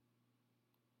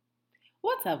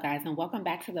What's up, guys, and welcome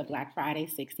back to the Black Friday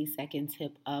 60-second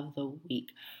tip of the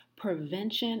week.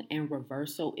 Prevention and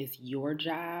reversal is your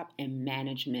job, and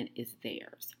management is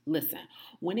theirs. Listen,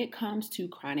 when it comes to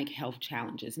chronic health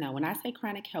challenges, now, when I say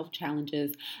chronic health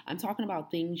challenges, I'm talking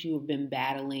about things you have been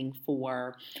battling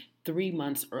for 3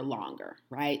 months or longer,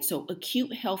 right? So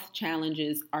acute health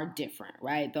challenges are different,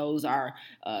 right? Those are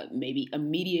maybe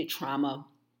immediate trauma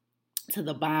to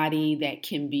the body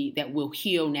that will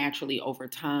heal naturally over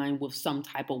time with some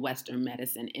type of Western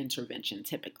medicine intervention,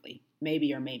 typically,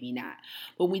 maybe or maybe not.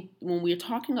 But when we're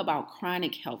talking about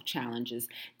chronic health challenges,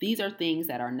 these are things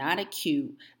that are not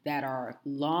acute, that are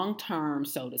long term,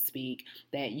 so to speak,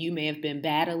 that you may have been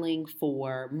battling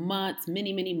for months,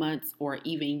 many months, or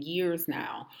even years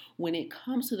now. When it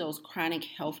comes to those chronic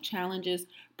health challenges,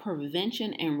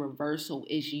 prevention and reversal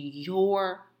is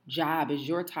your job, is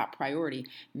your top priority.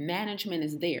 Management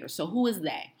is there. So who is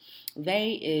they?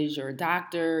 They is your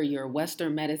doctor, your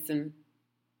Western medicine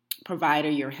provider,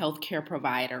 your healthcare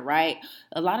provider, right?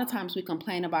 A lot of times we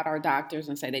complain about our doctors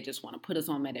and say they just want to put us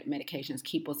on medications,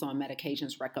 keep us on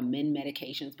medications, recommend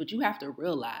medications, but you have to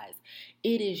realize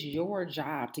it is your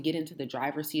job to get into the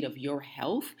driver's seat of your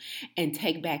health and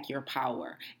take back your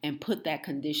power and put that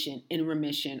condition in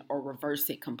remission or reverse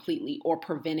it completely or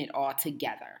prevent it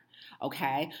altogether.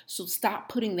 Okay, so stop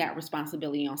putting that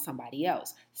responsibility on somebody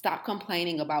else. Stop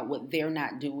complaining about what they're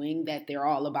not doing, that they're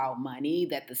all about money,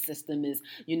 that the system is,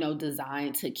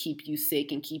 designed to keep you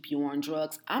sick and keep you on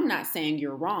drugs. I'm not saying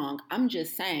you're wrong. I'm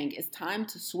just saying it's time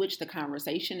to switch the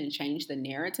conversation and change the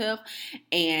narrative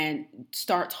and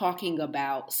start talking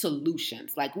about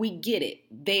solutions. Like, we get it.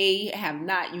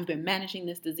 You've been managing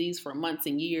this disease for months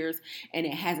and years, and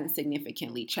it hasn't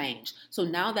significantly changed. So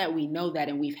now that we know that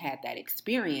and we've had that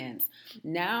experience,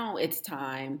 now it's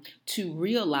time to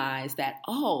realize that,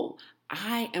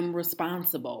 I am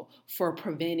responsible for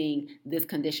preventing this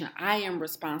condition. I am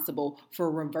responsible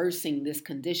for reversing this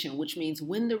condition, which means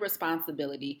when the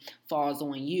responsibility falls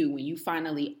on you, when you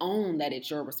finally own that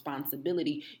it's your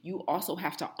responsibility, you also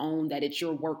have to own that it's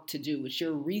your work to do, it's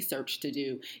your research to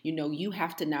do. You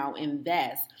have to now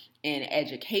invest in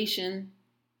education,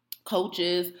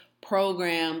 coaches,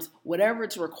 programs, whatever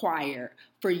it's required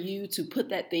for you to put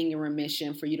that thing in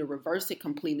remission, for you to reverse it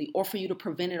completely, or for you to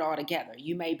prevent it altogether.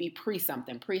 You may be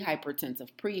pre-something, pre-hypertensive,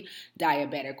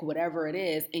 pre-diabetic, whatever it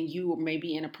is, and you may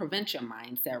be in a prevention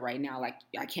mindset right now, like,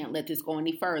 I can't let this go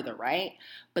any further, right?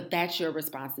 But that's your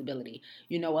responsibility.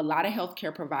 A lot of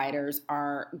healthcare providers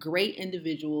are great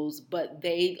individuals, but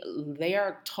they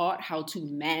are taught how to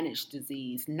manage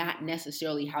disease, not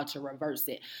necessarily how to reverse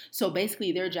it. So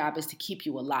basically, their job is to keep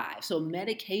you alive. So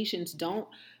medications don't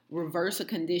reverse a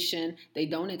condition. They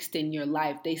don't extend your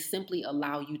life. They simply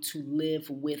allow you to live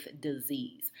with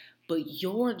disease. But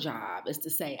your job is to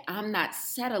say, I'm not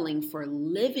settling for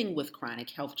living with chronic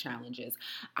health challenges.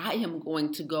 I am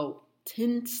going to go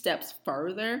 10 steps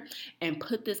further and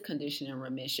put this condition in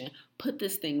remission, put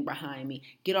this thing behind me,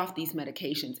 get off these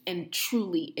medications, and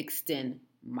truly extend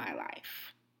my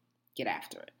life. Get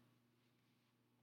after it.